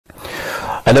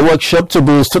And a workshop to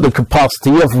boost the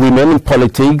capacity of women in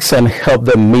politics and help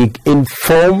them make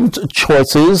informed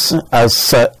choices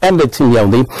has ended in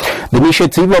Yaoundé. The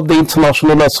initiative of the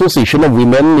International Association of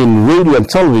Women in Radio and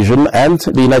Television and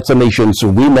the United Nations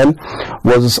Women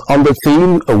was on the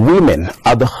theme Women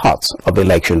at the Heart of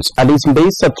Elections. Alice Mbe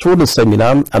sat through the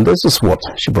seminar, and this is what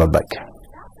she brought back.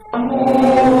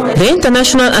 The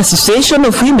International Association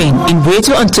of Women in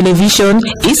Radio and Television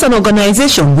is an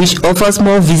organization which offers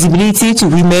more visibility to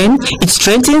women. It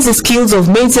strengthens the skills of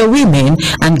media women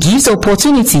and gives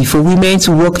opportunity for women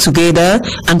to work together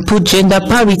and put gender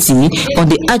parity on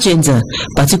the agenda,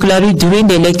 particularly during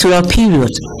the electoral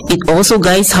period. It also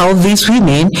guides how these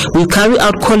women will carry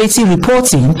out quality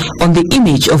reporting on the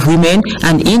image of women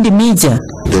and in the media.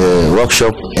 The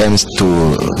workshop aims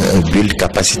to build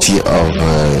capacity of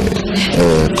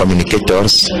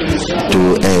communicators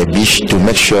to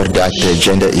make sure that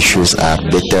gender issues are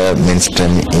better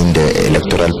mainstream in the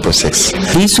electoral process.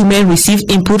 These women received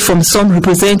input from some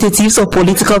representatives of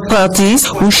political parties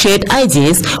who shared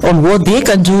ideas on what they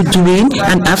can do during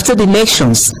and after the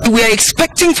elections. We are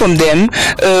expecting from them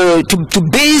to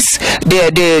base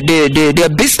their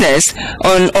business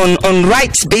on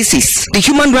rights basis, the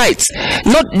human rights,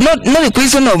 not a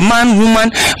question of man,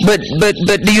 woman, but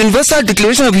the Universal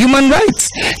Declaration of Human Rights,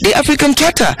 the African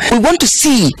Charter. We want to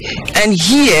see and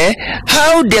hear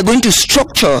how they are going to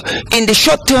structure in the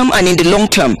short term and in the long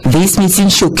term. This meeting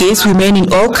showcased women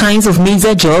in all kinds of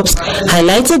media jobs,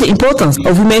 highlighted the importance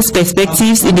of women's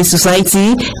perspectives in the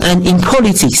society and in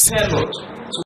politics.